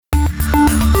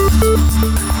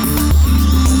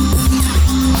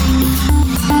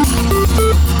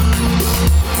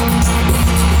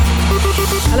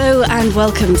and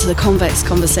welcome to the Convex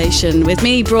Conversation with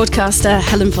me, broadcaster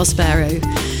Helen Prospero.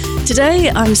 Today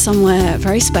I'm somewhere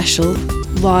very special,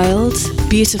 wild,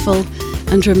 beautiful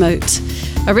and remote.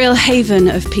 A real haven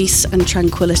of peace and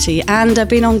tranquility, and I've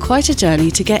been on quite a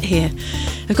journey to get here.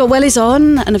 I've got wellies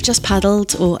on and I've just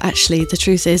paddled, or actually the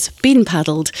truth is been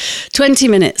paddled, 20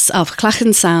 minutes up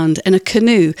Clachan Sound in a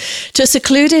canoe to a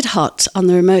secluded hut on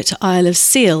the remote Isle of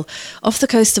Seil off the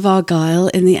coast of Argyll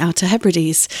in the Outer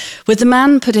Hebrides, with the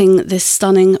man putting this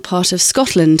stunning part of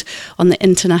Scotland on the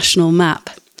international map.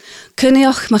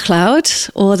 Cynioch MacLeod,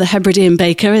 or the Hebridean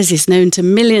Baker as he's known to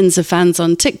millions of fans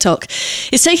on TikTok,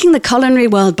 is taking the culinary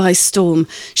world by storm,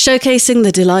 showcasing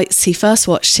the delights he first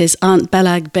watched his Aunt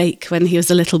Belag bake when he was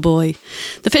a little boy.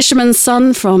 The fisherman's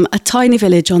son from a tiny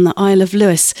village on the Isle of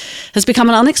Lewis has become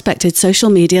an unexpected social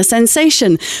media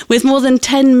sensation, with more than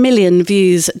 10 million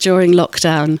views during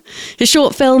lockdown. His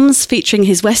short films featuring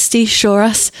his Westie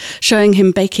Shoras, showing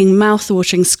him baking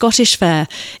mouth-watering Scottish fare,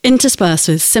 interspersed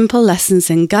with simple lessons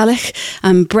in Gaelic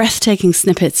and breathtaking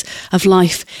snippets of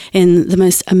life in the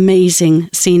most amazing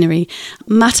scenery.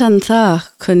 Matan tha,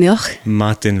 Cynioch.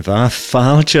 Matin va,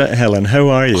 falcha, Helen, how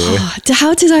are you? Oh,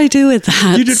 how did I do with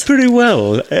that? You did pretty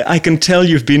well. I can tell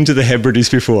you've been to the Hebrides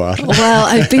before. Well,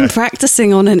 I've been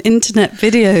practicing on an internet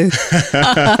video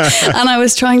and I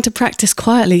was trying to practice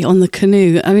quietly on the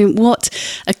canoe. I mean, what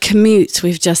a commute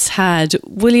we've just had.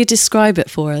 Will you describe it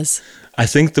for us? I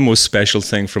think the most special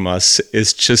thing from us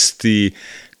is just the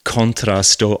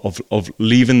contrast of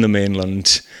leaving the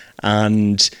mainland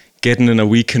and getting in a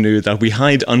wee canoe that we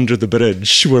hide under the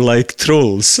bridge. We're like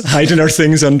trolls, hiding our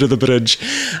things under the bridge,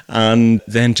 and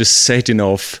then just setting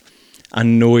off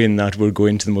and knowing that we're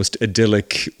going to the most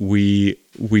idyllic wee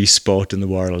spot in the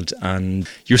world, and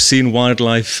you're seeing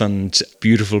wildlife and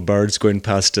beautiful birds going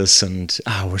past us, and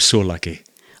we're so lucky.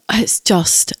 It's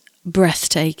just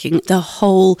breathtaking. The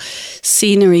whole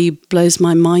scenery blows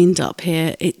my mind up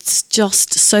here. It's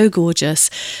just so gorgeous.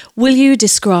 Will you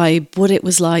describe what it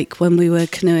was like when we were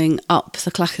canoeing up the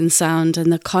Clachan Sound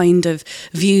and the kind of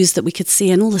views that we could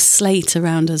see and all the slate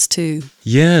around us too?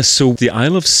 Yeah, so the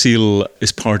Isle of Seil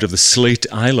is part of the Slate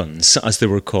Islands, as they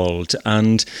were called,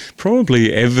 and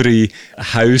probably every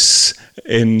house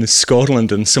in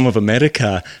Scotland and some of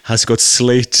America has got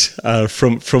slate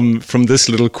from this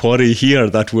little quarry here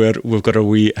that we've got a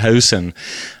wee house in.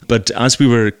 But as we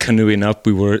were canoeing up,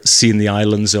 we were seeing the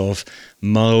islands of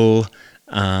Mull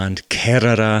and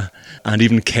Kerrara, and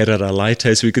even Kerrara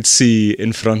Lighthouse we could see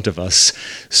in front of us.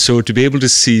 So to be able to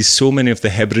see so many of the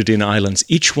Hebridean Islands,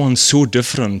 each one so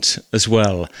different as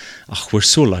well, we're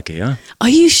so lucky, huh? Are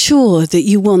you sure that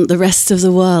you want the rest of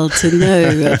the world to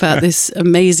know about this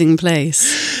amazing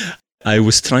place? I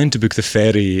was trying to book the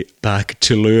ferry back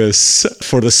to Lewis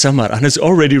for the summer, and it's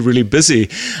already really busy,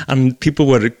 and people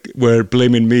were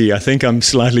blaming me. I think I'm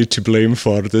slightly to blame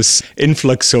for this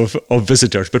influx of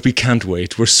visitors, but we can't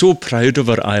wait. We're so proud of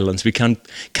our islands. We can't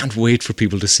wait for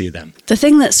people to see them. The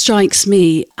thing that strikes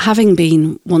me, having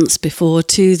been once before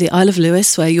to the Isle of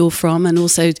Lewis, where you're from, and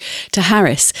also to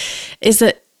Harris, is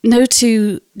that no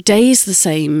 2 days the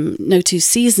same, no 2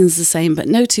 seasons the same, but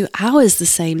no 2 hours the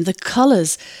same. The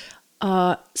colours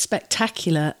are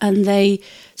spectacular, and they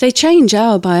change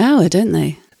hour by hour, don't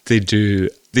they? They do.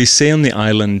 They say on the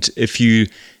island, if you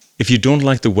don't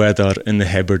like the weather in the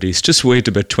Hebrides, just wait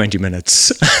about 20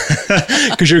 minutes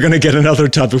because you're going to get another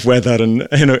type of weather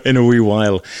in a wee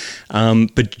while.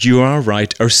 But you are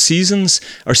right. Our seasons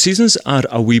are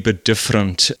a wee bit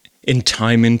different in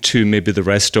time into maybe the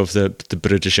rest of the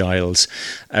British Isles.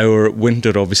 Our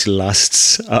winter obviously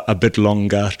lasts a bit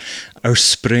longer. Our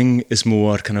spring is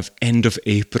more kind of end of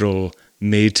April,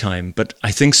 May time. But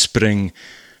I think spring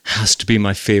has to be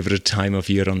my favourite time of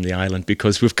year on the island,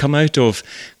 because we've come out of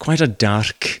quite a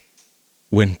dark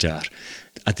winter.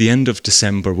 At the end of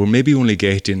December, we're maybe only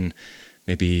getting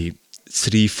maybe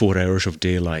 3-4 hours of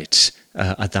daylight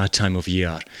at that time of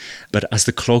year. But as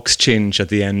the clocks change at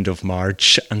the end of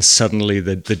March and suddenly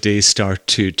the days start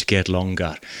to get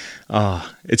longer,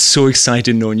 it's so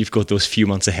exciting knowing you've got those few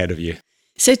months ahead of you.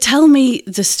 So tell me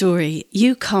the story.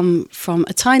 You come from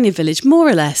a tiny village, more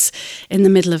or less, in the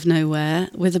middle of nowhere,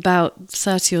 with about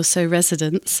 30 or so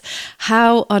residents.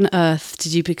 How on earth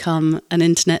did you become an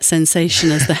internet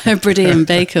sensation as the Hebridean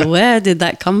Baker? Where did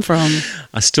that come from?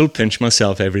 I still pinch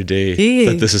myself every day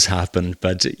that this has happened.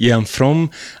 But yeah, I'm from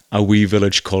a wee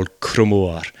village called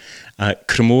Cromoar.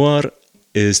 Cromoar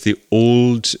is the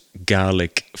old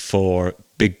Gaelic for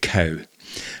big cow.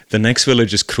 The next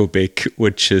village is Crowbeck,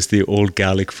 which is the old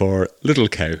Gaelic for little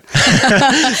cow.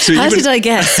 How did I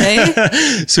guess,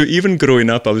 eh? So even growing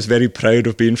up, I was very proud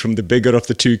of being from the bigger of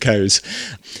the two cows.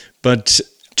 But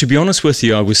To be honest with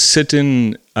you, I was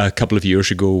sitting a couple of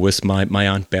years ago with my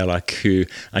Aunt Bella, who,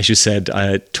 as you said,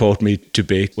 taught me to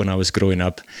bake when I was growing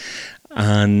up.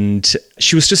 And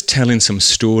she was just telling some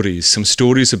stories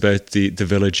about the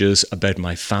villages, about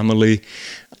my family,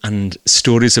 and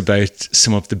stories about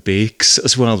some of the bakes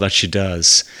as well that she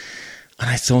does. And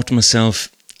I thought to myself,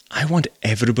 I want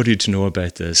everybody to know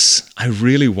about this. I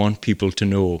really want people to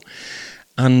know.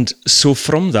 And so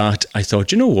from that, I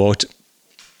thought, you know what?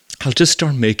 I'll just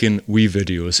start making wee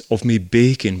videos of me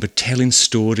baking, but telling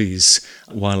stories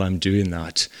while I'm doing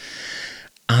that.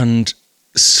 And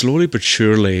slowly but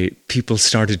surely, people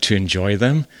started to enjoy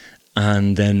them.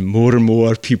 And then more and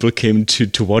more people came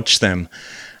to watch them.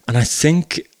 And I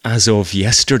think as of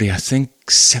yesterday,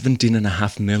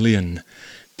 17.5 million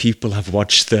people have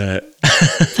watched the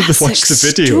videos.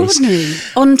 Extraordinary.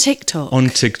 On TikTok. On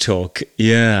TikTok,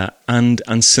 yeah. And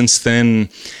since then,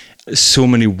 so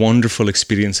many wonderful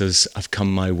experiences have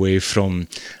come my way, from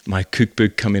my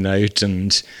cookbook coming out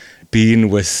and being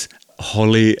with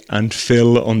Holly and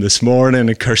Phil on This Morning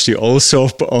and Kirsty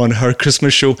Allsop on her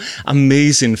Christmas show.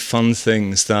 Amazing fun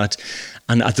things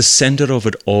and at the centre of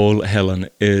it all, Helen,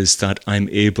 is that I'm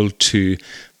able to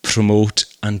promote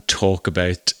and talk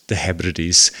about the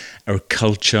Hebrides, our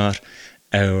culture,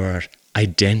 our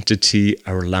identity,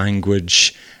 our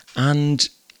language, and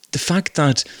the fact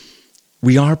that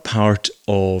we are part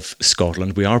of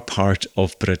Scotland, we are part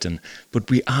of Britain, but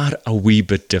we are a wee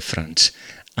bit different.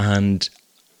 And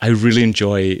I really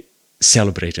enjoy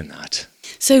celebrating that.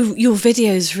 So your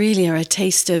videos really are a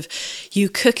taste of you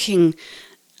cooking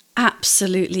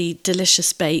absolutely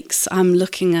delicious bakes. I'm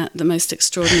looking at the most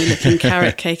extraordinary looking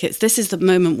carrot cake. This is the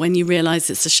moment when you realise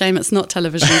it's a shame it's not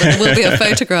television, but there will be a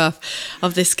photograph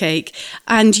of this cake.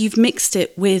 And you've mixed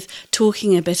it with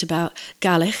talking a bit about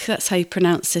Gaelic. That's how you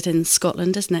pronounce it in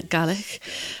Scotland, isn't it? Gaelic.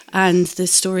 And the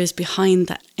stories behind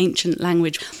that ancient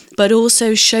language, but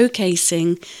also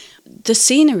showcasing the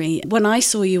scenery. When I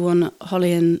saw you on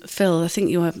Holly and Phil, I think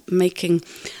you were making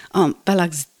Aunt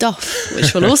Bella's duff,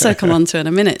 which we'll also come on to in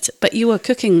a minute. But you were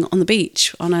cooking on the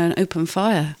beach on an open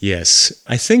fire. Yes.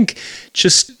 I think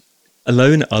just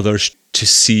allowing others to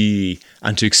see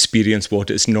and to experience what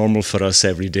is normal for us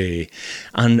every day.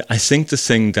 And I think the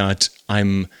thing that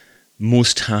I'm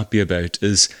most happy about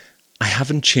is I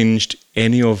haven't changed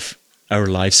any of our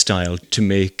lifestyle to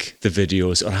make the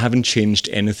videos, or I haven't changed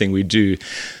anything we do.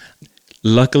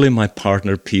 Luckily, my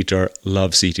partner, Peter,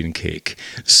 loves eating cake.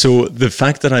 So the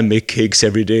fact that I make cakes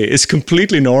every day is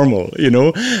completely normal, you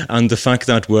know? And the fact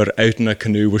that we're out in a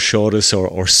canoe with Shorus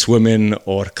or swimming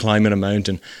or climbing a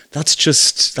mountain, that's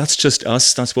just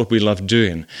us. That's what we love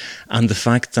doing. And the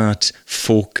fact that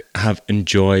folk have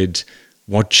enjoyed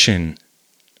watching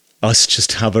us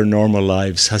just have our normal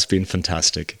lives has been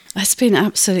fantastic. It's been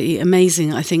absolutely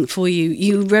amazing, I think, for you.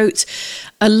 You wrote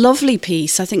a lovely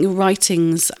piece. I think your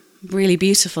writing's really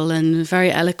beautiful and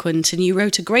very eloquent, and you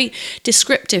wrote a great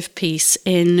descriptive piece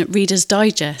in Reader's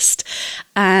Digest,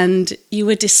 and you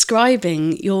were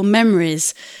describing your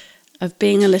memories of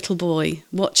being a little boy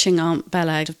watching Aunt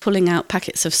Bella pulling out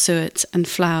packets of suet and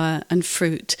flour and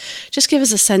fruit. Just give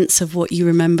us a sense of what you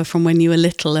remember from when you were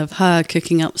little, of her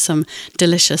cooking up some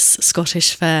delicious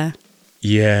Scottish fare.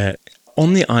 Yeah,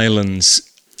 on the islands,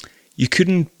 you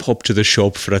couldn't pop to the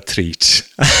shop for a treat.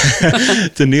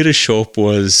 The nearest shop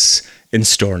was in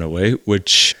Stornoway,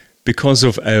 which, because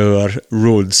of our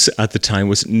roads at the time,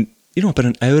 was about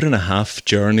an hour and a half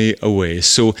journey away.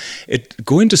 So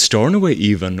going to Stornoway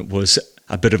even was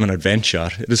a bit of an adventure.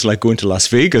 It was like going to Las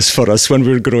Vegas for us when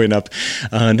we were growing up,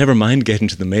 never mind getting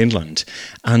to the mainland.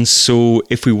 And so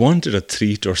if we wanted a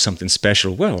treat or something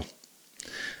special, well,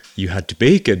 you had to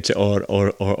bake it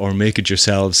or make it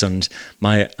yourselves. And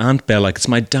my Aunt Bella, it's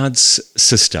my dad's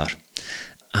sister,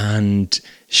 and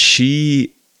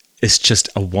she is just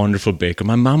a wonderful baker.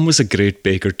 My mum was a great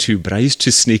baker too, but I used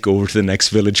to sneak over to the next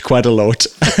village quite a lot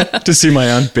to see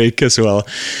my aunt bake as well.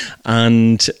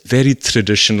 And very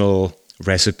traditional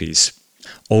recipes,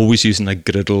 always using a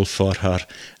griddle for her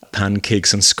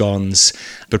pancakes and scones,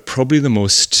 but probably the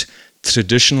most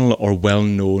traditional or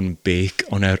well-known bake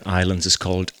on our islands is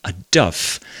called a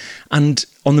duff. And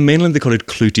on the mainland, they call it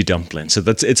clootie dumpling. So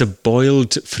it's a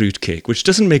boiled fruit cake, which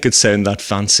doesn't make it sound that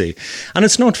fancy. And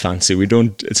it's not fancy.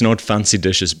 It's not fancy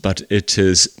dishes, but it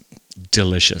is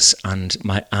delicious. And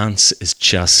my aunt's is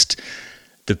just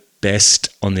the best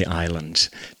on the island,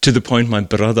 to the point my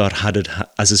brother had it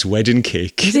as his wedding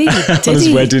cake on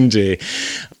his wedding day.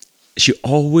 She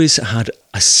always had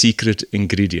a secret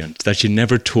ingredient that she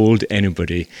never told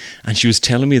anybody. And she was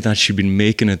telling me that she'd been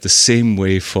making it the same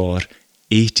way for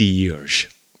 80 years.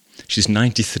 She's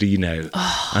 93 now,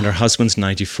 and her husband's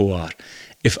 94.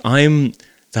 if I'm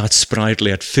that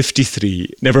sprightly at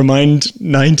 53, never mind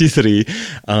 93,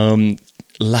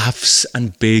 laughs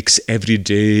and bakes every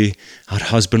day. Her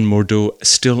husband Murdo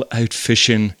still out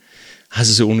fishing, has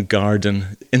his own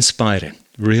garden. Inspiring,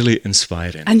 really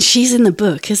inspiring. And she's in the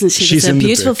book, isn't she? She's There's in a the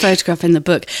beautiful book. photograph in the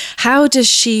book. How does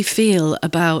she feel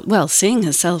about, well, seeing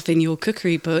herself in your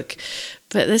cookery book,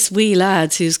 but this wee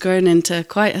lad who's grown into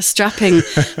quite a strapping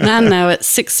man now at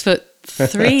 6'3",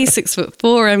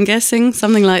 6'4", I'm guessing,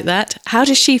 something like that. How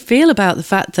does she feel about the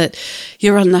fact that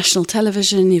you're on national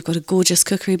television, you've got a gorgeous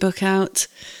cookery book out?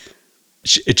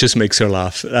 It just makes her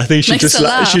laugh. I think she Makes her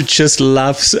laugh. she just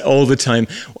laughs all the time.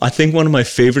 I think one of my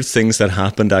favorite things that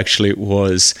happened actually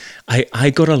was I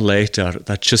got a letter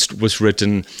that just was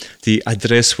written. The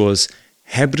address was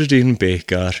Hebridean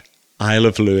Baker, Isle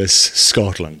of Lewis,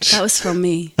 Scotland. That was from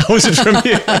me. Was it from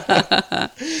you?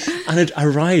 And it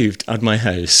arrived at my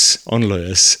house on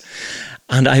Lewis,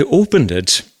 and I opened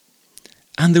it,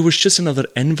 and there was just another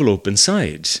envelope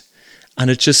inside,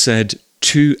 and it just said,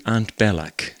 "To Aunt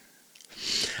Bellac."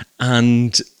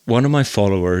 And one of my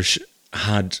followers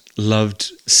had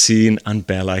loved seeing Aunt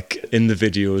Bellac in the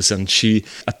videos, and she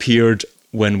appeared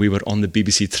when we were on the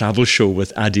BBC travel show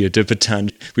with Adi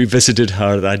Adipitan. We visited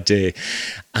her that day,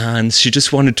 and she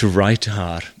just wanted to write to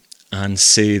her and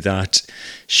say that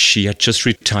she had just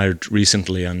retired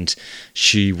recently and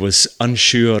she was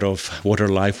unsure of what her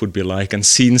life would be like, and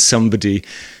seeing somebody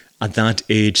at that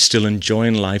age still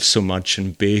enjoying life so much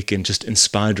and baking just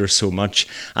inspired her so much.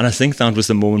 And I think that was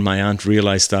the moment my aunt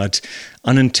realised that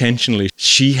unintentionally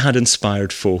she had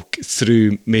inspired folk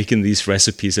through making these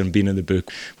recipes and being in the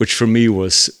book, which for me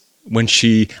was when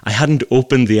I hadn't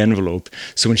opened the envelope,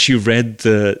 so when she read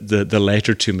the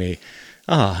letter to me,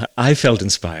 I felt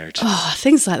inspired. Oh,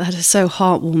 things like that are so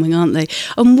heartwarming, aren't they?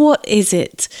 And what is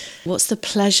it? What's the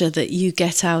pleasure that you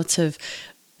get out of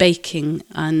baking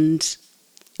and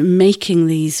making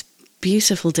these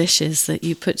beautiful dishes that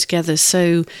you put together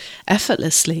so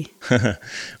effortlessly?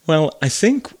 Well, I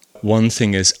think one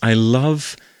thing is I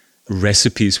love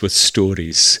recipes with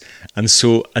stories. And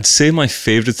so I'd say my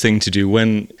favourite thing to do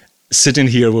when sitting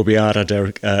here where we are at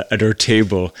our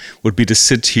table would be to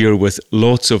sit here with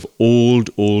lots of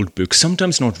old books,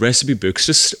 sometimes not recipe books,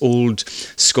 just old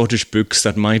Scottish books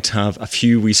that might have a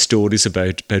few wee stories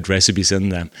about recipes in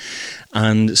them.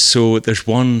 And so there's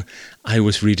one I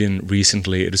was reading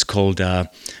recently. It is called A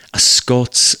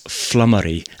Scots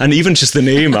Flummery. And even just the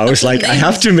name, I was like, I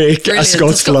have to make a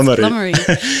Scots Flummery.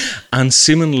 And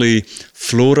seemingly,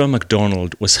 Flora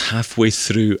MacDonald was halfway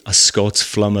through A Scots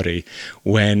Flummery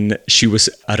when she was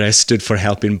arrested for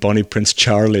helping Bonnie Prince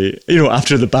Charlie,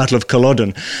 after the Battle of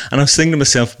Culloden. And I was thinking to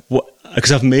myself,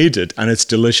 because I've made it and it's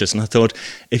delicious. And I thought,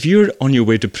 if you're on your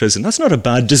way to prison, that's not a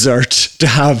bad dessert to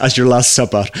have as your last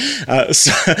supper.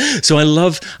 So I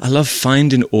love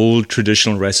finding old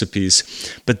traditional recipes,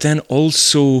 but then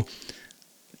also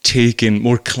taking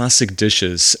more classic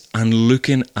dishes and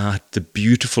looking at the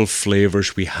beautiful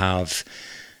flavours we have,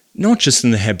 not just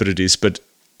in the Hebrides, but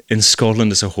in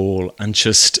Scotland as a whole, and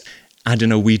just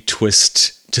adding a wee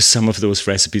twist to some of those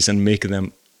recipes and making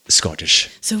them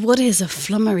Scottish. So what is a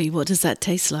flummery? What does that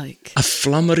taste like? A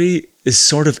flummery is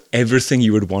sort of everything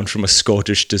you would want from a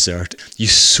Scottish dessert. You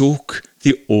soak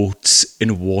the oats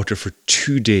in water for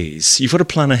 2 days. You've got to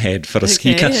plan ahead for us.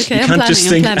 Okay, You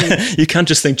can't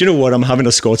just think, do you know what, I'm having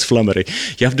a Scots flummery.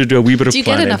 You have to do a wee bit of planning.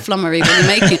 Do you get in a flummery when you're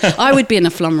making it? I would be in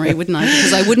a flummery, wouldn't I?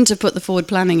 Because I wouldn't have put the forward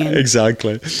planning in.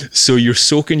 Exactly. So you're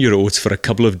soaking your oats for a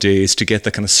couple of days to get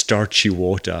that kind of starchy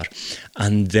water.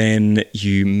 And then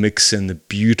you mix in the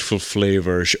beautiful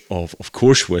flavours of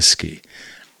course, whiskey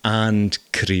and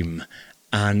cream.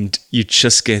 And you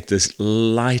just get this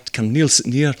light, kind of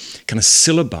near kind of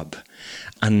syllabub.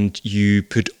 And you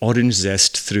put orange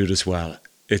zest through it as well.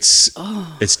 It's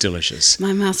delicious.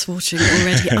 My mouth's watering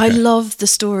already. I love the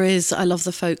stories. I love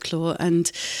the folklore.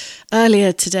 And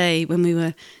earlier today, when we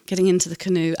were getting into the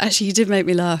canoe, actually, you did make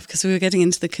me laugh because we were getting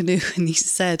into the canoe and you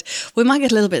said, we might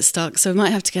get a little bit stuck, so we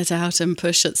might have to get out and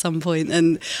push at some point.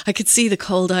 And I could see the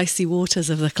cold, icy waters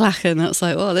of the Clachan. I was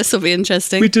like, oh, this will be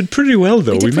interesting. We did pretty well,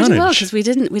 though. We managed. Well, because we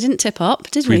didn't tip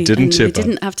up, did we? We didn't tip up. We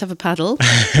didn't have to have a paddle,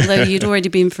 although you'd already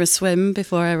been for a swim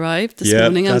before I arrived this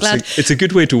morning. I'm glad. It's a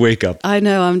good way to wake up. I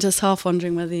know. I'm just half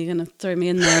wondering whether you're going to throw me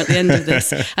in there at the end of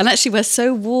this. And actually, we're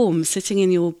so warm sitting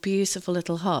in your beautiful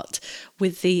little hut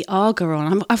with the Arga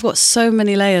on. I've I've got so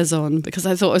many layers on because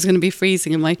I thought I was going to be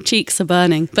freezing and my cheeks are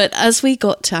burning. But as we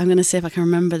got to, I'm going to see if I can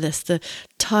remember this, the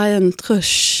Taen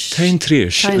Trush.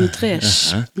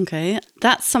 Okay.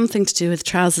 That's something to do with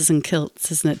trousers and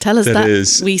kilts, isn't it? Tell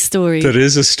us wee story. There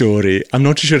is a story. I'm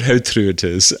not sure how true it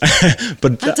is.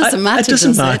 But that doesn't matter, it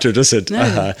doesn't matter, does it?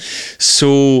 No.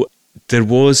 So there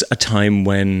was a time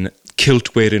when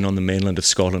kilt wearing on the mainland of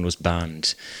Scotland was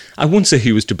banned. I won't say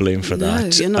who was to blame for that. No,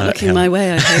 you're not looking my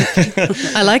way, I hope.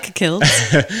 I like a kilt.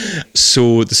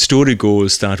 So the story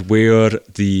goes that where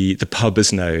the pub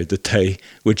is now, the Tay,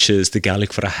 which is the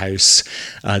Gaelic for a house,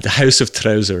 the house of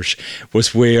trousers,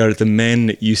 was where the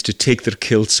men used to take their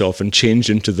kilts off and change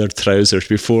into their trousers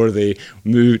before they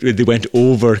went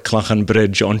over Clachan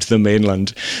Bridge onto the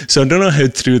mainland. So I don't know how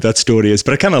true that story is,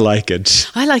 but I kind of like it.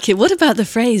 I like it. What about the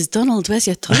phrase, Donald, where's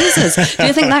your trousers? Do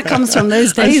you think that comes from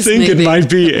those days? I think maybe? it might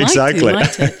be, exactly.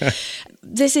 Might do.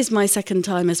 This is my second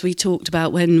time, as we talked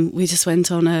about, when we just went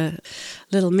on a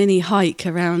little mini hike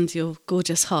around your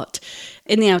gorgeous hut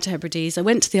in the Outer Hebrides. I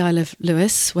went to the Isle of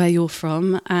Lewis, where you're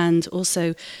from, and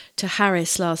also to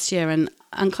Harris last year. And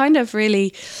kind of really,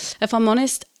 if I'm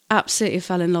honest, absolutely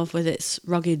fell in love with its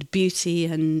rugged beauty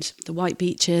and the white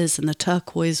beaches and the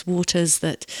turquoise waters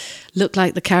that look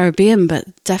like the Caribbean, but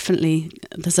definitely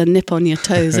there's a nip on your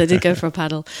toes. I did go for a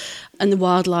paddle. And the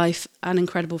wildlife and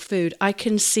incredible food. I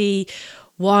can see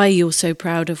why you're so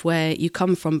proud of where you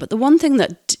come from. But the one thing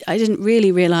that I didn't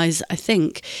really realise, I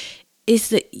think, is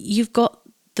that you've got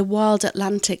the wild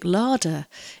Atlantic larder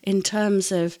in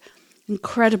terms of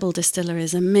incredible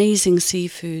distilleries, amazing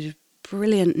seafood,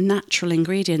 brilliant natural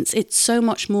ingredients. It's so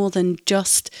much more than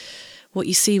just what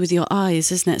you see with your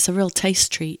eyes, isn't it? It's a real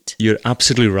taste treat. You're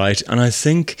absolutely right. And I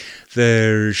think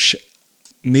there's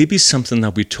maybe something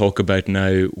that we talk about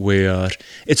now where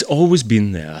it's always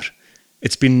been there.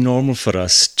 It's been normal for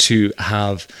us to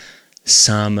have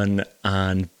salmon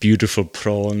and beautiful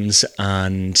prawns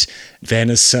and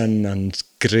venison and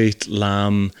great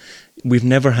lamb. We've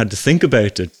never had to think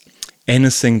about it.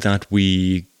 Anything that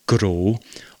we grow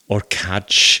or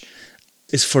catch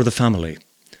is for the family.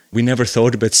 We never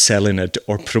thought about selling it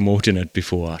or promoting it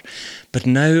before. But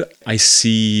now I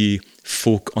see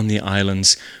folk on the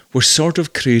islands, we're sort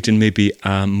of creating maybe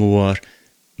a more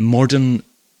modern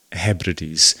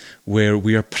Hebrides where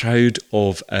we are proud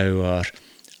of our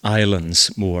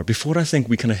islands more. Before, I think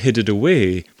we kind of hid it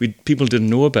away. People didn't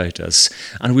know about us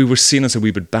and we were seen as a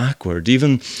wee bit backward.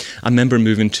 Even I remember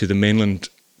moving to the mainland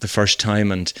the first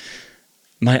time and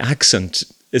my accent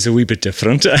is a wee bit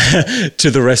different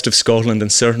to the rest of Scotland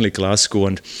and certainly Glasgow.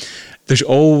 And there's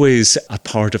always a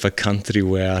part of a country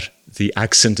where the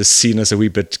accent is seen as a wee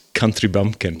bit country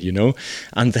bumpkin, you know?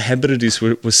 And the Hebrides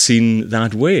was seen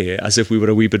that way, as if we were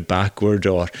a wee bit backward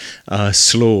or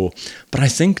slow. But I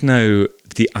think now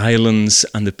the islands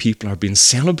and the people are being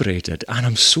celebrated, and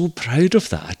I'm so proud of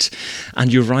that.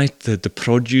 And you're right, the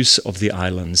produce of the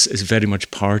islands is very much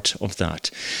part of that.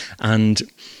 And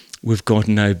we've got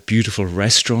now beautiful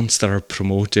restaurants that are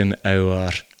promoting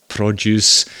our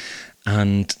produce,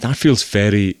 and that feels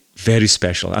very, very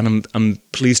special. And I'm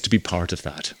pleased to be part of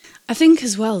that. I think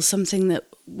as well, something that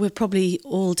we're probably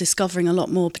all discovering a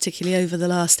lot more, particularly over the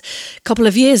last couple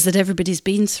of years that everybody's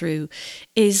been through,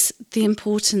 is the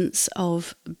importance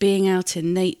of being out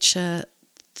in nature,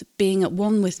 being at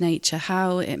one with nature,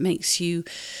 how it makes you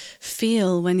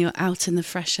feel when you're out in the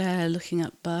fresh air, looking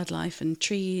at bird life and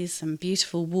trees and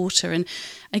beautiful water. And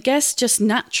I guess just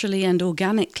naturally and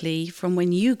organically from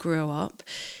when you grew up,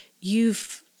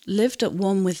 you've lived at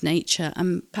one with nature.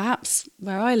 And perhaps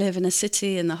where I live in a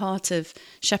city in the heart of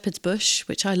Shepherd's Bush,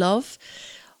 which I love,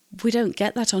 we don't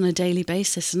get that on a daily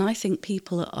basis. And I think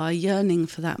people are yearning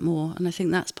for that more. And I think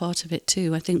that's part of it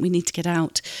too. I think we need to get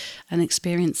out and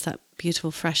experience that beautiful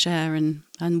fresh air and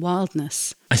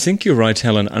wildness. I think you're right,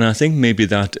 Helen. And I think maybe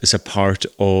that is a part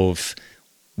of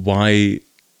why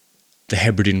the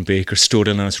Hebridean Baker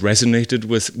storyline has resonated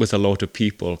with a lot of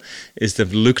people, is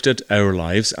they've looked at our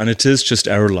lives, and it is just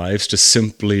our lives, just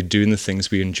simply doing the things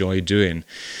we enjoy doing.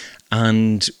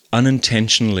 And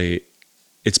unintentionally,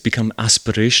 it's become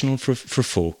aspirational for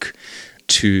folk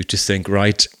to think,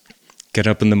 right, get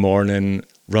up in the morning,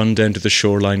 run down to the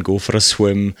shoreline, go for a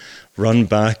swim, run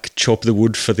back, chop the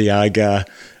wood for the aga.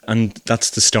 And that's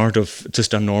the start of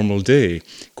just a normal day,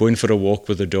 going for a walk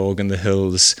with a dog in the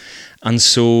hills. And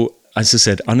so, as I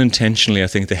said, unintentionally, I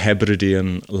think the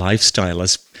Hebridean lifestyle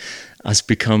has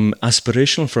become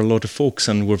aspirational for a lot of folks,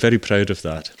 and we're very proud of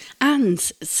that. And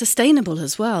sustainable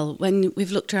as well. When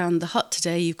we've looked around the hut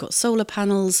today, you've got solar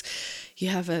panels, you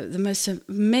have the most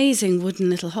amazing wooden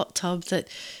little hot tub that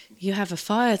you have a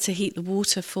fire to heat the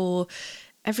water for.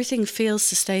 everything feels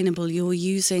sustainable. You're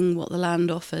using what the land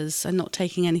offers and not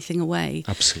taking anything away.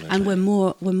 Absolutely. And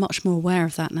we're much more aware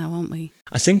of that now, aren't we?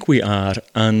 I think we are,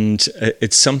 and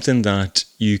it's something that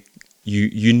you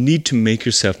need to make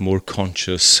yourself more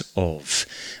conscious of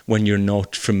when you're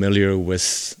not familiar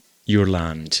with your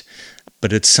land.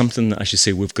 But it's something that, as you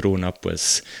say, we've grown up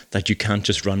with, that you can't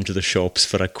just run to the shops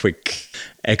for a quick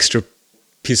extra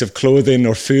piece of clothing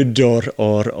or food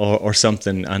or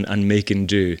something and make and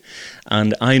do.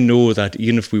 And I know that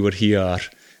even if we were here,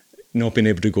 not being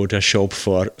able to go to a shop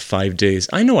for 5 days,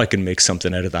 I know I can make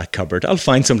something out of that cupboard. I'll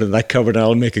find something in that cupboard and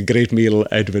I'll make a great meal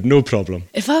out of it, no problem.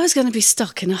 If I was going to be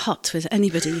stuck in a hut with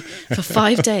anybody for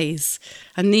 5 days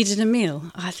and needed a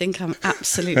meal, I think I'm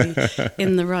absolutely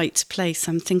in the right place.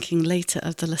 I'm thinking later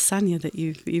of the lasagna that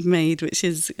you've made, which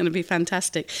is going to be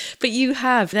fantastic. But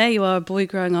there you are, a boy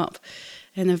growing up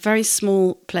in a very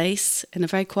small place, in a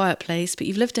very quiet place, but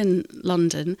you've lived in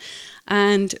London,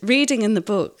 and reading in the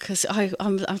book, because I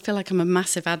feel like I'm a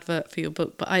massive advert for your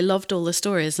book, but I loved all the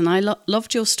stories, and I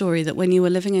loved your story that when you were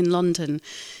living in London,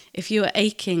 if you were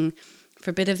aching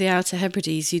for a bit of the Outer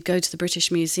Hebrides, you'd go to the British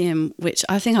Museum, which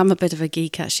I think I'm a bit of a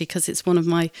geek actually, because it's one of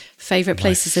my favourite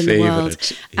places in the world.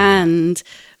 Yeah. And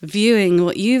viewing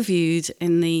what you viewed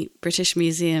in the British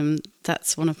Museum,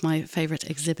 that's one of my favourite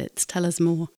exhibits. Tell us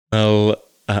more. Well,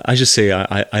 as you say,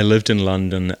 I lived in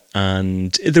London,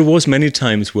 and there was many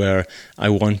times where I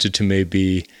wanted to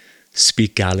maybe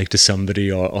speak Gaelic to somebody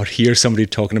or hear somebody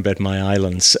talking about my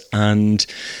islands. And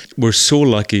we're so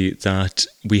lucky that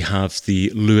we have the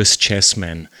Lewis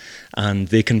chessmen, and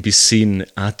they can be seen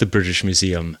at the British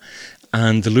Museum.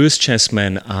 And the Lewis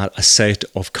chessmen are a set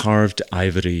of carved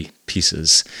ivory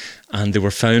pieces, and they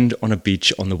were found on a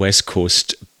beach on the west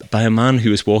coast by a man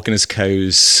who was walking his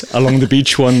cows along the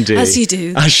beach one day. As you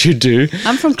do. As you do.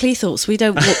 I'm from Cleethorpes. We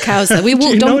don't walk cows there. We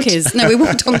walk donkeys. No, we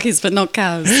walk donkeys, but not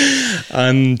cows.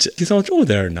 And he thought, oh,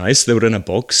 they're nice. They were in a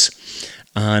box.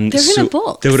 And they're in a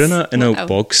box? They were in a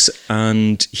box,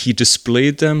 and he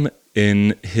displayed them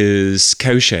in his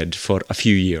cowshed for a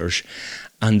few years.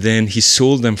 And then he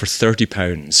sold them for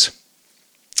 £30.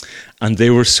 And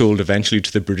they were sold eventually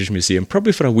to the British Museum,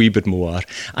 probably for a wee bit more.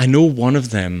 I know one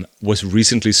of them was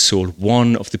recently sold.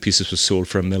 One of the pieces was sold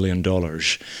for $1 million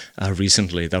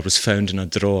recently. That was found in a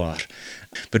drawer.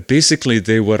 But basically,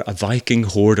 they were a Viking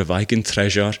hoard, a Viking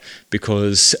treasure,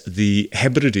 because the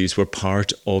Hebrides were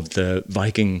part of the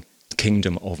Viking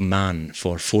kingdom of Man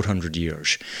for 400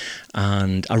 years.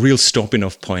 And a real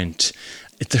stopping-off point.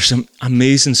 There's some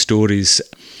amazing stories.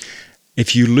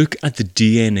 If you look at the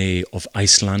DNA of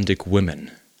Icelandic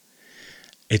women,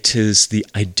 it is the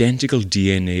identical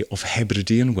DNA of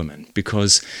Hebridean women,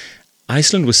 because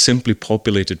Iceland was simply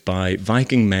populated by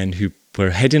Viking men who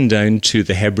were heading down to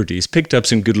the Hebrides, picked up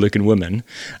some good-looking women,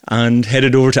 and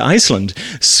headed over to Iceland.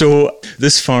 So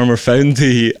this farmer found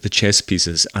the chess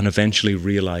pieces and eventually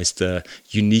realised the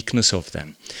uniqueness of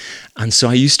them. And so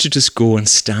I used to just go and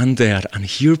stand there and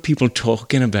hear people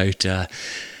talking about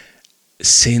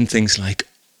saying things like,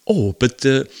 oh, but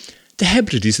the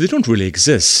Hebrides, they don't really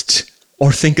exist.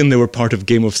 Or thinking they were part of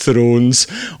Game of Thrones.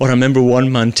 Or I remember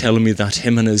one man telling me that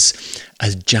him and his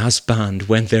jazz band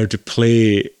went there to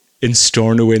play in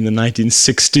Stornoway in the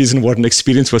 1960s, and what an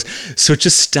experience was. So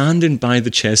just standing by the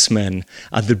chessmen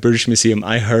at the British Museum,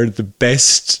 I heard the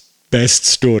best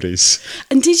stories.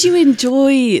 And did you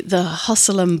enjoy the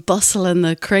hustle and bustle and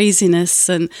the craziness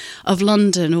of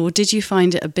London, or did you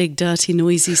find it a big, dirty,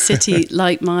 noisy city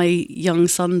like my young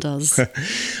son does?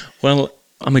 Well,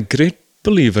 I'm a great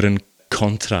believer in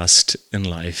contrast in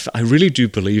life. I really do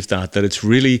believe that it's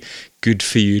really good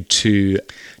for you to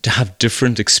have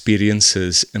different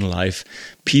experiences in life.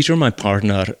 Peter, my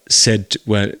partner, said,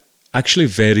 well, actually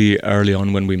very early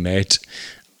on when we met,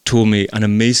 told me an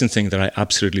amazing thing that I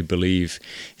absolutely believe.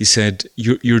 He said,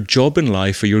 your job in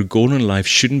life or your goal in life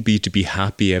shouldn't be to be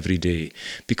happy every day,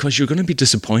 because you're going to be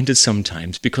disappointed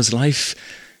sometimes, because life,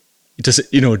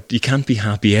 you can't be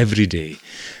happy every day.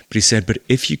 But he said, but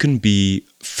if you can be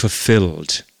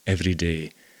fulfilled every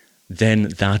day, then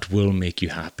that will make you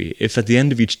happy. If at the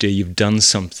end of each day you've done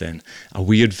something, a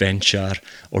wee adventure,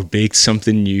 or baked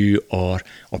something new, or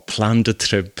planned a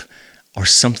trip, or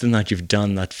something that you've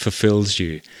done that fulfills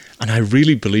you. And I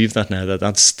really believe that now,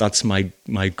 that's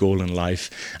my goal in life.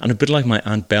 And a bit like my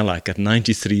Aunt Bellac at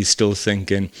 93, still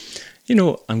thinking,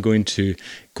 I'm going to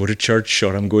go to church,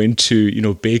 or I'm going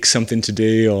to, bake something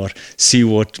today, or see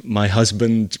what my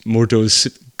husband Murdo's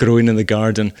growing in the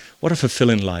garden. What a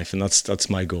fulfilling life, and that's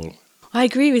my goal. I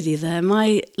agree with you there.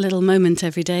 My little moment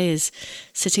every day is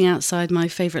sitting outside my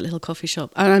favourite little coffee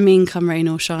shop. And I mean, come rain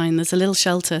or shine, there's a little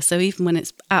shelter. So even when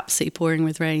it's absolutely pouring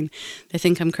with rain, they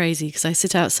think I'm crazy because I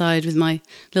sit outside with my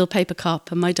little paper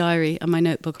cup and my diary and my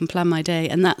notebook and plan my day.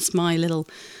 And that's my little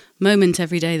moment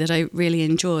every day that I really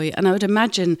enjoy. And I would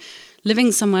imagine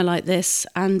living somewhere like this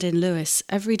and in Lewis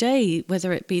every day,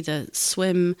 whether it be the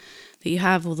swim that you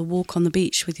have or the walk on the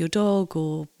beach with your dog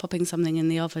or popping something in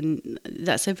the oven,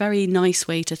 that's a very nice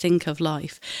way to think of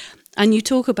life. And you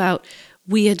talk about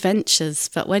wee adventures,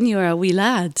 but when you were a wee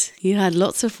lad, you had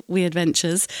lots of wee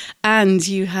adventures and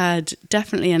you had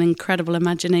definitely an incredible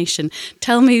imagination.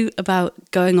 Tell me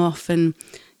about going off and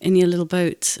in your little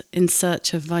boat in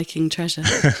search of Viking treasure.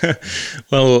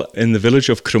 Well, in the village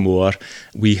of Cremor,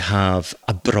 we have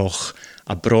a broch.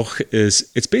 A broch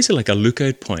it's basically like a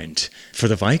lookout point for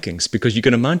the Vikings, because you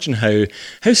can imagine how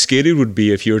scary it would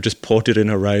be if you were just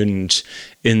pottering around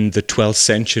in the 12th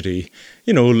century,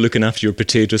 looking after your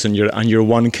potatoes and your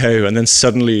one cow, and then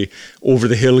suddenly over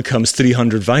the hill comes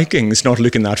 300 Vikings not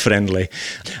looking that friendly.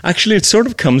 Actually, it sort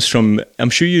of comes from, I'm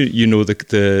sure you know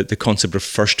the concept of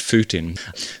first footing.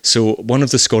 So one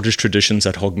of the Scottish traditions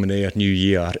at Hogmanay at New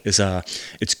Year is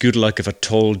it's good luck if a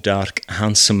tall, dark,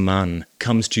 handsome man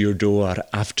comes to your door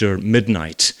after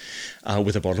midnight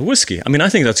with a bottle of whiskey. I mean, I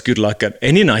think that's good luck at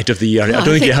any night of the year. I don't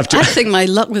think you have to. I think my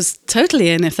luck was totally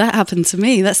in if that happened to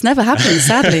me. That's never happened,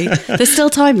 sadly. There's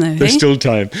still time, though. There's still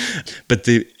time. But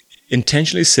they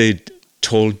intentionally say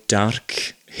tall,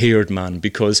 dark-haired man,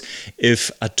 because if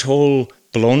a tall,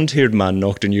 blonde-haired man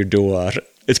knocked on your door,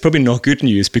 it's probably not good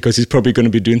news, because he's probably going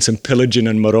to be doing some pillaging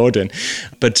and marauding.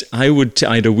 But I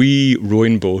had a wee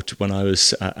rowing boat when I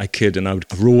was a kid, and I would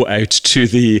row out to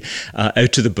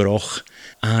the broch,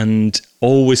 and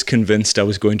always convinced I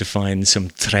was going to find some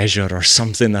treasure or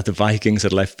something that the Vikings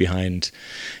had left behind.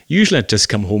 Usually I'd just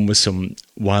come home with some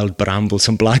wild brambles,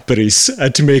 some blackberries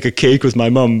to make a cake with my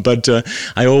mum, but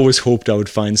I always hoped I would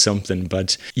find something.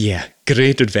 But yeah,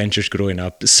 great adventures growing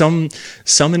up. Some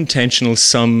intentional,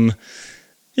 some...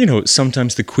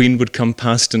 sometimes the Queen would come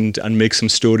past and make some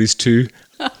stories too.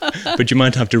 But you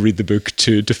might have to read the book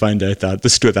to find out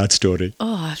that story.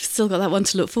 Oh, I've still got that one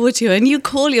to look forward to. And you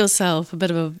call yourself a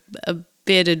bit of a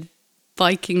bearded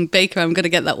Viking baker. I'm going to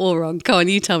get that all wrong. Come on,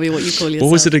 you tell me what you call yourself.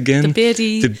 What was it again?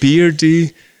 The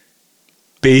beardy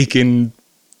baking...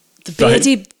 The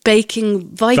beardy baking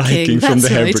Viking. That's from the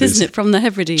right, Hebrides. isn't it? From the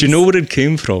Hebrides. Do you know what it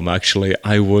came from, actually?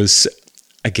 I was...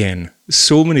 Again,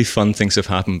 so many fun things have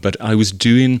happened, but I was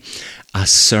doing a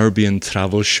Serbian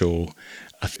travel show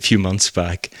a few months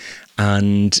back,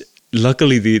 and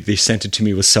luckily they sent it to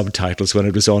me with subtitles when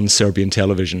it was on Serbian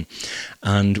television.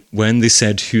 And when they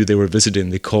said who they were visiting,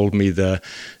 they called me the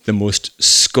most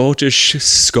Scottish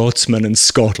Scotsman in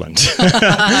Scotland.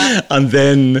 And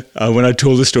then when I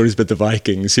told the stories about the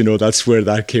Vikings, that's where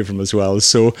that came from as well.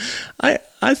 So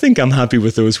I think I'm happy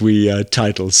with those wee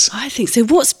titles. I think so.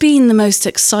 What's been the most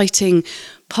exciting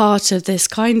part of this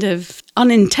kind of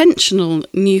unintentional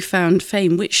newfound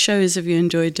fame? Which shows have you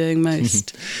enjoyed doing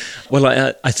most? Well,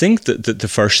 I think that the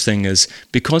first thing is,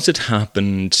 because it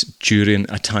happened during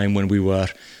a time when we were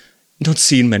not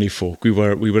seeing many folk. We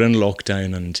were in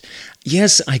lockdown, and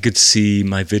yes, I could see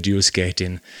my videos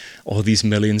getting all these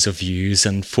millions of views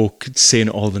and folk saying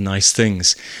all the nice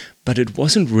things. But it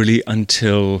wasn't really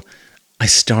until I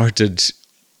started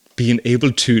being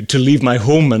able to leave my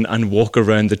home and walk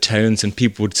around the towns, and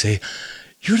people would say,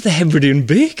 "You're the Hebridean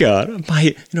Baker.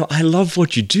 I love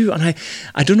what you do." And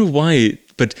I don't know why,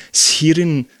 but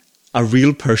hearing a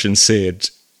real person say it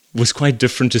was quite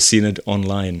different to seeing it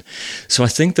online. So I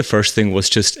think the first thing was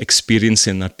just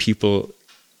experiencing that people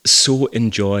so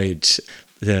enjoyed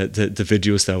the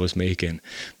videos that I was making.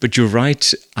 But you're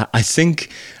right, I think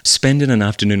spending an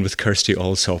afternoon with Kirsty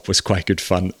Alsop was quite good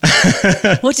fun.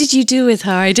 What did you do with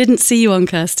her? I didn't see you on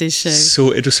Kirsty's show.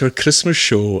 So it was her Christmas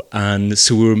show, and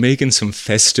so we were making some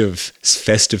festive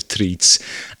treats,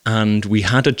 and we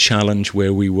had a challenge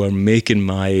where we were making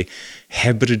my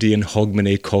Hebridean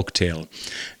Hogmanay cocktail.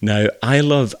 Now, I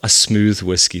love a smooth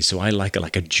whiskey, so I like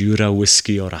a Jura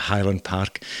whiskey or a Highland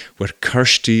Park, where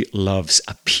Kirsty loves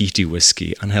a peaty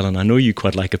whiskey. And Helen, I know you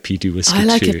quite like a peaty whiskey too. I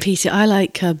like a peaty. I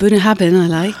like Bunnahabhain, I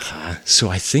like. So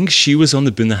I think she was on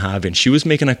the Bunnahabhain. She was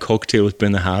making a cocktail with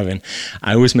Bunnahabhain.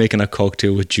 I was making a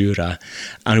cocktail with Jura,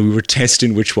 and we were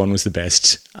testing which one was the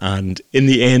best. And in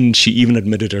the end, she even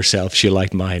admitted herself she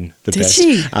liked mine the best.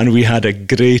 Did she? And we had a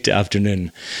great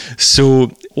afternoon.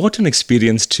 So what an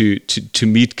experience to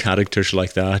meet characters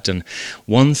like that. And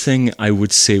one thing I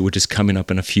would say, which is coming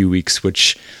up in a few weeks,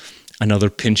 which another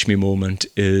pinch me moment,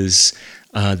 is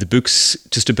The book's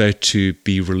just about to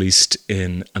be released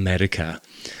in America,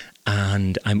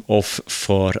 and I'm off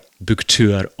for book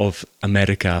tour of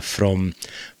America from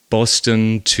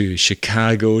Boston to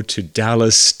Chicago to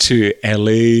Dallas to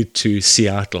LA to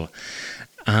Seattle.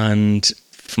 And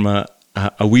from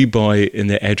a wee boy in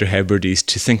the Outer Hebrides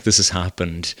to think this has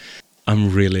happened,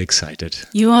 I'm really excited.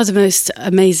 You are the most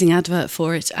amazing advert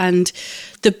for it, and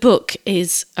the book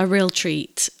is a real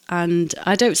treat. And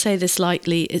I don't say this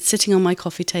lightly, it's sitting on my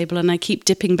coffee table and I keep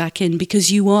dipping back in because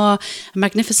you are a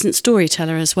magnificent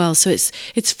storyteller as well. So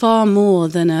it's far more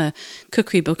than a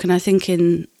cookery book. And I think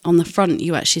on the front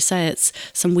you actually say it's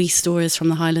some wee stories from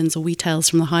the Highlands or wee tales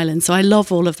from the Highlands. So I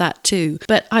love all of that too.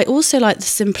 But I also like the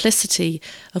simplicity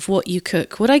of what you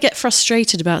cook. What I get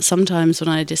frustrated about sometimes when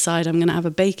I decide I'm going to have a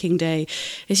baking day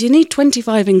is you need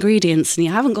 25 ingredients and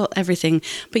you haven't got everything,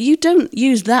 but you don't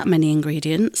use that many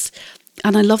ingredients.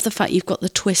 And I love the fact you've got the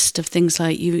twist of things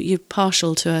like you're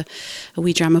partial to a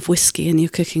wee dram of whiskey in your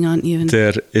cooking, aren't you? And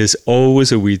there is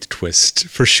always a wee twist,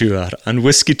 for sure. And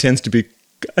whiskey tends to be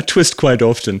a twist quite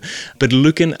often. But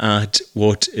looking at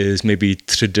what is maybe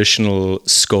traditional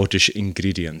Scottish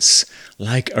ingredients,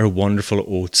 like our wonderful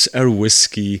oats, our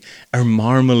whiskey, our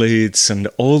marmalades, and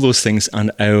all those things,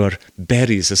 and our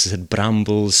berries, as I said,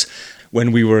 brambles.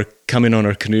 When we were coming on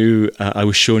our canoe, I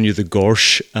was showing you the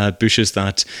gorse bushes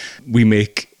that we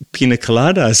make pina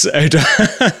coladas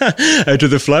out of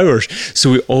the flowers.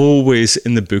 So we always,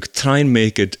 in the book, try and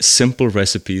make it simple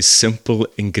recipes, simple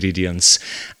ingredients,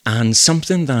 and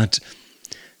something that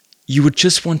you would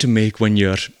just want to make when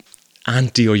your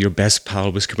auntie or your best pal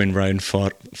was coming round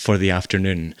for the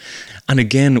afternoon. And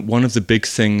again, one of the big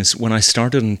things when I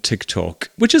started on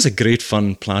TikTok, which is a great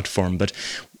fun platform, but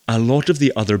a lot of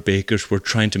the other bakers were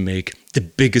trying to make the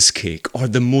biggest cake or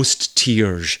the most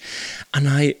tiers. And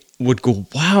I would go,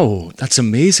 wow, that's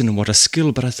amazing and what a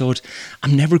skill. But I thought,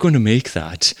 I'm never going to make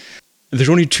that. There's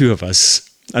only two of us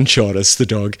and Shoris, the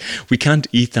dog. We can't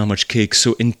eat that much cake.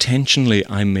 So intentionally,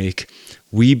 I make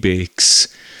wee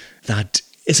bakes that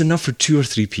is enough for 2 or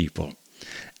 3 people.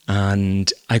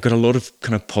 And I got a lot of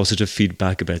kind of positive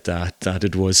feedback about that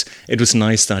it was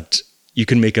nice that you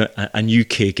can make a new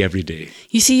cake every day.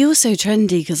 You see, you're so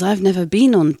trendy because I've never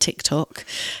been on TikTok.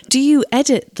 Do you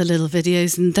edit the little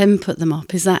videos and then put them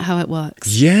up? Is that how it works?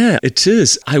 Yeah, it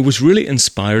is. I was really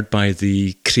inspired by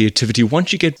the creativity.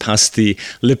 Once you get past the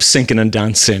lip syncing and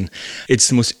dancing, it's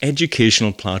the most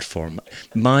educational platform.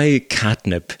 My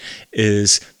catnip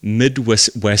is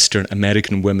Midwestern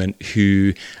American women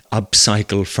who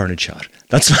upcycle furniture.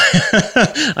 That's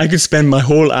why I could spend my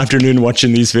whole afternoon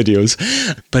watching these videos.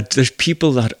 But there's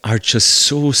people that are just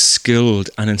so skilled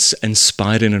and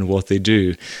inspiring in what they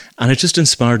do. And it just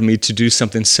inspired me to do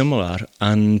something similar.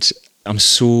 And I'm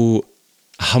so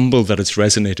humbled that it's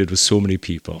resonated with so many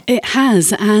people. It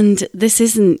has. And this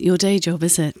isn't your day job,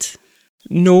 is it?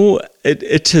 No,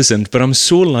 it isn't, but I'm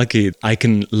so lucky I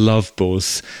can love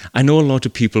both. I know a lot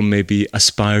of people maybe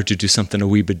aspire to do something a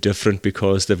wee bit different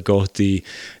because they've got the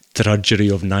drudgery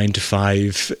of 9 to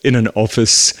 5 in an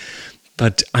office,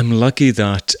 but I'm lucky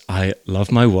that I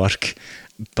love my work,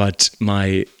 but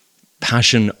my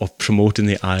passion of promoting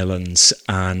the islands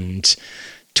and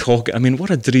what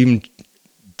a dream.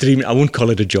 I won't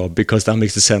call it a job because that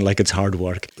makes it sound like it's hard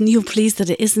work. You're pleased that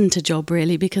it isn't a job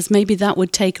really, because maybe that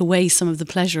would take away some of the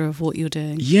pleasure of what you're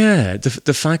doing. Yeah,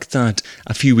 the fact that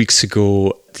a few weeks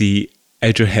ago the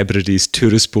Outer Hebrides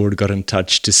Tourist Board got in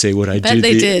touch to say would I do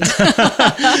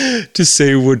to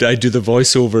say would I do the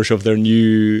voiceovers of their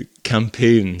new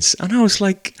campaigns, and I was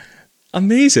like,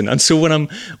 amazing. And so when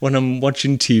I'm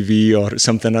watching TV or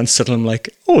something, and suddenly I'm like,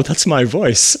 oh, that's my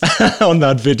voice on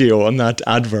that video, on that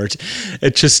advert.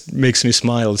 It just makes me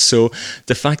smile. So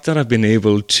the fact that I've been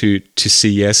able to say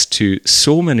yes to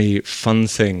so many fun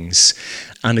things,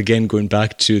 and again going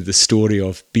back to the story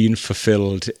of being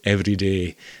fulfilled every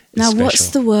day. Now,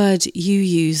 what's the word you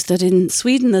use? That in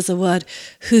Sweden there's a word,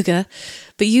 hygge,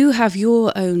 but you have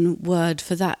your own word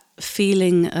for that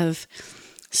feeling of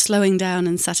slowing down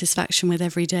and satisfaction with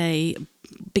every day,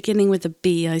 beginning with a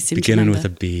B, I seem to remember. Beginning with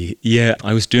a B. Yeah,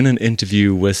 I was doing an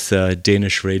interview with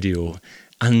Danish radio,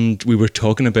 and we were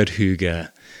talking about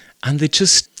hygge, and they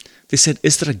said,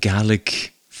 is there a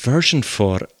Gaelic version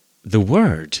for the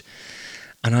word?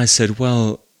 And I said,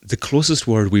 well, the closest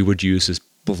word we would use is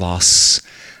blas.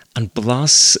 And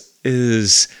blas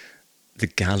is the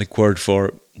Gaelic word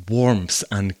for warmth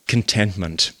and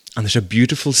contentment. And there's a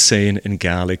beautiful saying in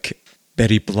Gaelic,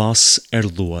 Berry blas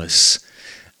luas.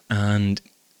 And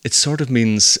it sort of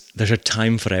means there's a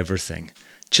time for everything.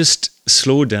 Just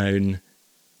slow down,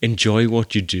 enjoy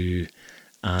what you do,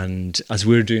 and as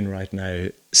we're doing right now,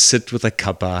 sit with a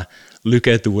cuppa, look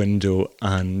out the window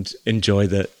and enjoy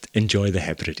the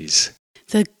Hebrides.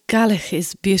 The Gaelic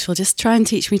is beautiful. Just try and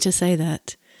teach me to say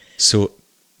that. So,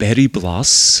 Berry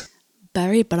Blas.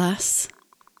 Berry Blas.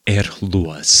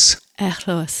 Luas.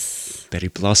 Luas. Berry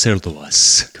Blas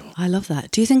Luas. I love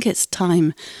that. Do you think it's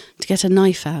time to get a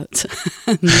knife out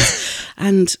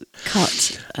and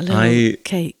cut a little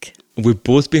cake? We've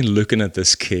both been looking at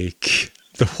this cake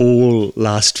the whole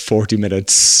last 40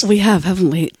 minutes. We have, haven't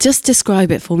we? Just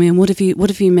describe it for me, and what have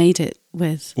you made it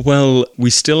with? Well, we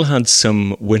still had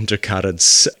some winter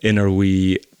carrots in our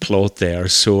wee plot there,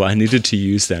 so I needed to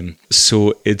use them.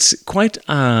 So it's quite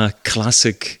a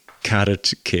classic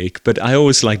carrot cake, but I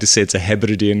always like to say it's a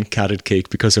Hebridean carrot cake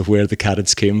because of where the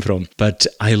carrots came from. But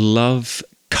I love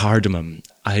cardamom.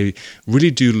 I really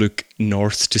do look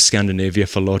north to Scandinavia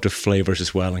for a lot of flavours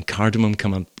as well, and cardamom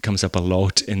comes up a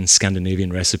lot in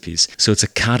Scandinavian recipes. So it's a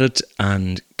carrot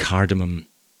and cardamom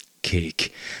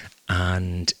cake,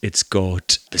 and it's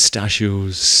got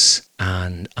pistachios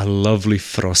and a lovely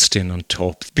frosting on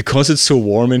top. Because it's so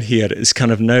warm in here, it's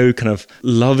now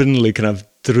lovingly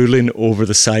drooling over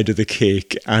the side of the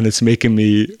cake, and it's making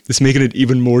it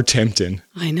even more tempting.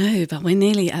 I know, but we're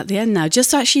nearly at the end now.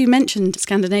 Just actually, you mentioned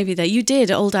Scandinavia there. You did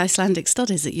Old Icelandic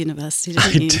Studies at university,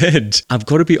 didn't you? I did. I've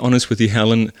got to be honest with you,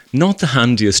 Helen, not the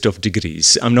handiest of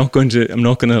degrees. I'm not going to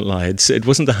lie. It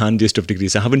wasn't the handiest of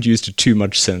degrees. I haven't used it too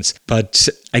much since. But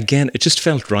again, it just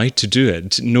felt right to do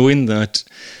it, knowing that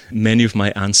many of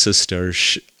my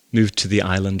ancestors moved to the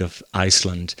island of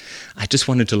Iceland. I just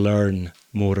wanted to learn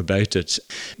more about it.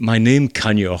 My name,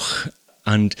 Canioch,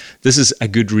 and this is a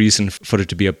good reason for it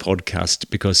to be a podcast,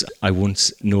 because I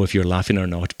won't know if you're laughing or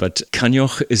not, but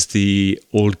Canioch is the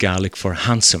Old Gaelic for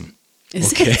handsome.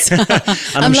 Is it?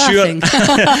 And I'm laughing.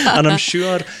 And I'm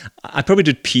sure I probably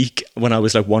did peak when I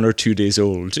was like 1 or 2 days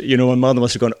old. You know, my mother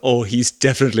must have gone, oh, he's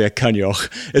definitely a Canioch.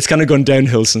 It's kind of gone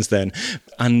downhill since then.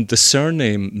 And the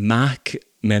surname Mac,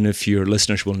 many of your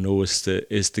listeners will know, is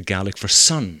the Gaelic for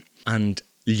son. And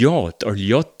Ljot or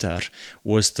Ljotar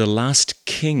was the last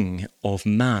king of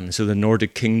Man, so the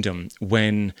Nordic kingdom,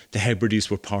 when the Hebrides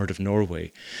were part of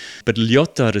Norway. But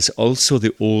Ljotar is also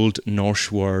the Old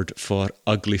Norse word for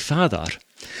ugly father.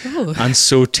 Oh. And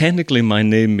so technically my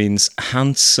name means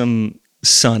handsome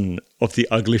son of the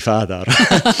ugly father.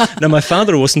 Now, my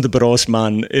father wasn't the bros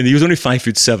man. He was only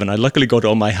 5'7". I luckily got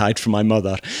all my height from my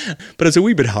mother. But it's a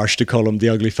wee bit harsh to call him the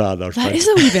ugly father. That is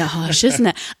a wee bit harsh, isn't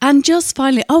it? And just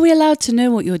finally, are we allowed to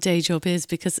know what your day job is?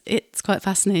 Because it's quite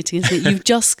fascinating, isn't it? You've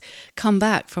just come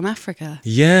back from Africa.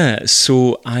 Yeah,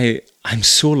 so I'm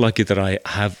so lucky that I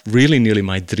have really nearly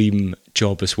my dream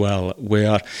job as well,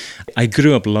 where I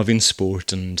grew up loving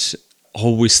sport and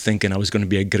always thinking I was going to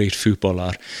be a great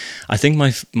footballer. I think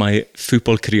my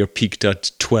football career peaked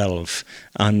at 12,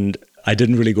 and I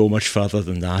didn't really go much further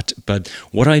than that. But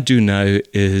what I do now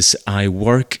is I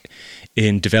work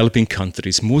in developing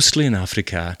countries, mostly in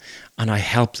Africa, and I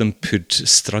help them put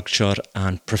structure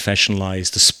and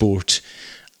professionalise the sport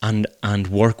and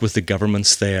work with the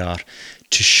governments there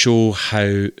to show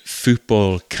how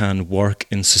football can work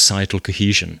in societal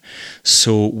cohesion.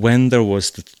 So when there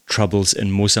was the troubles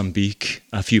in Mozambique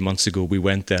a few months ago, we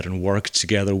went there and worked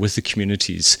together with the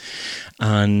communities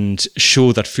and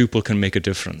show that football can make a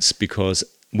difference, because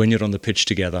when you're on the pitch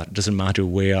together, it doesn't matter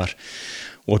where,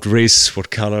 what race, what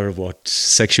colour, what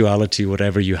sexuality,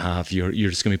 whatever you have, you're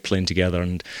just going to be playing together.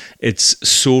 And it's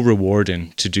so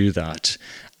rewarding to do that.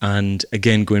 And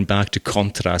again, going back to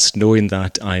contrast, knowing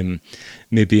that I'm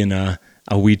maybe in a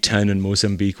wee town in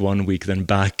Mozambique one week, then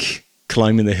back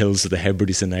climbing the hills of the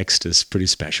Hebrides the next, is pretty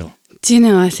special. Do you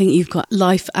know, I think you've got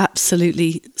life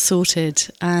absolutely sorted,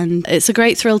 and it's a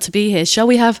great thrill to be here. Shall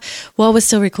we have, while we're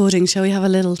still recording, shall we have a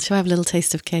little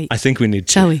taste of cake? I think we need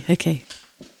to. Shall we? Okay.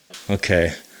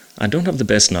 Okay. I don't have the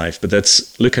best knife, but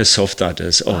look how soft that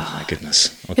is. Oh, my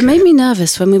goodness. Okay. It made me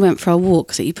nervous when we went for our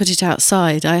walk that you put it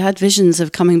outside. I had visions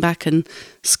of coming back and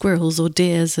squirrels or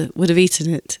deers that would have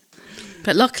eaten it.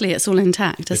 But luckily it's all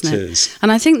intact, isn't it? It is.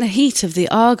 And I think the heat of the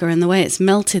agar and the way it's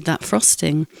melted that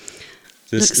frosting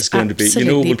This looks is going to be,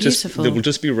 beautiful. there will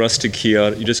just be rustic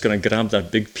here. You're just going to grab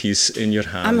that big piece in your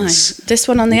hands. Am I? This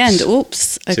one on the end?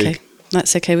 Oops. Okay. See?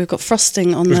 That's okay. We've got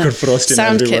frosting on the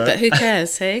sound everywhere. kit, but who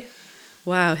cares, hey?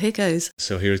 Wow, here goes.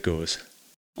 So here it goes.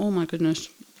 Oh my goodness.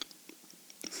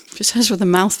 Just has with a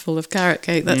mouthful of carrot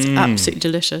cake. That's absolutely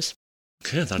delicious.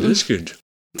 Okay, that is good.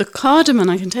 The cardamom,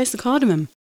 I can taste the cardamom.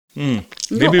 Your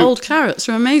Maybe old carrots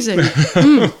are amazing.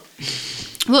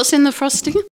 What's in the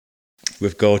frosting?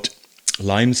 We've got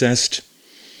lime zest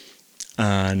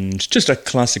and just a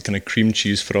classic kind of cream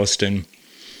cheese frosting.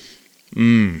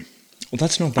 Well,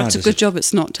 that's not bad. That's a good job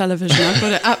it's not television. I've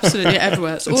got it absolutely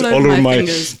everywhere. It's all over my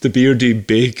fingers. The beardy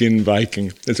bacon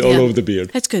Viking. It's all over the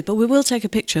beard. It's good, but we will take a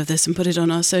picture of this and put it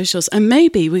on our socials. And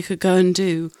maybe we could go and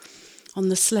do on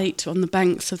the slate on the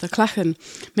banks of the Clachan.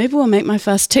 Maybe we'll make my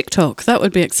first TikTok. That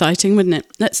would be exciting, wouldn't it?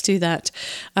 Let's do that.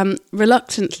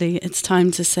 Reluctantly, it's time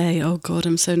to say, oh God,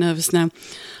 I'm so nervous now.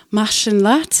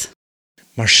 Mashinlet.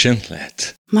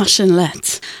 Marshinlet.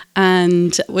 Marshinlet.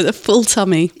 And with a full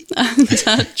tummy. And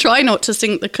try not to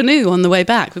sink the canoe on the way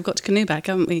back. We've got to canoe back,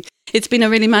 haven't we? It's been a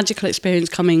really magical experience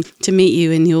coming to meet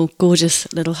you in your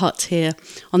gorgeous little hut here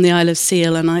on the Isle of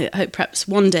Seil. And I hope perhaps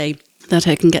one day that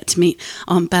I can get to meet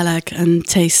Aunt Beleg and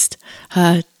taste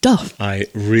her duff. I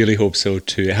really hope so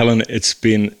too. Helen, it's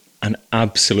been an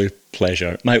absolute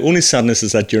pleasure. My only sadness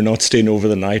is that you're not staying over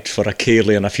the night for a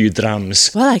ceilidh and a few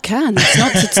drams. Well, I can.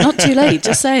 It's not too late,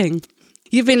 just saying.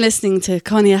 You've been listening to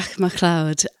Coniac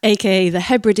MacLeod, aka the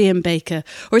Hebridean Baker,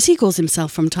 or as he calls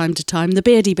himself from time to time, the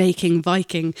beardy baking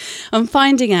Viking, and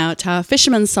finding out how a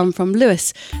fisherman's son from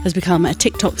Lewis has become a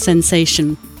TikTok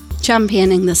sensation.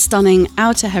 Championing the stunning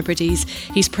Outer Hebrides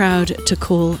he's proud to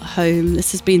call home.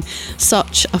 This has been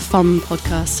such a fun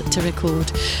podcast to record.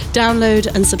 Download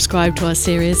and subscribe to our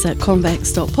series at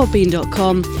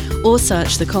convex.podbean.com or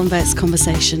search The Convex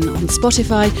Conversation on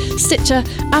Spotify, Stitcher,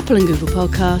 Apple and Google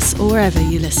Podcasts, or wherever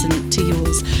you listen to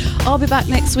yours. I'll be back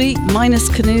next week, minus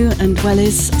canoe and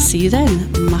wellies. See you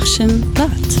then. Mashin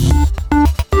Plat.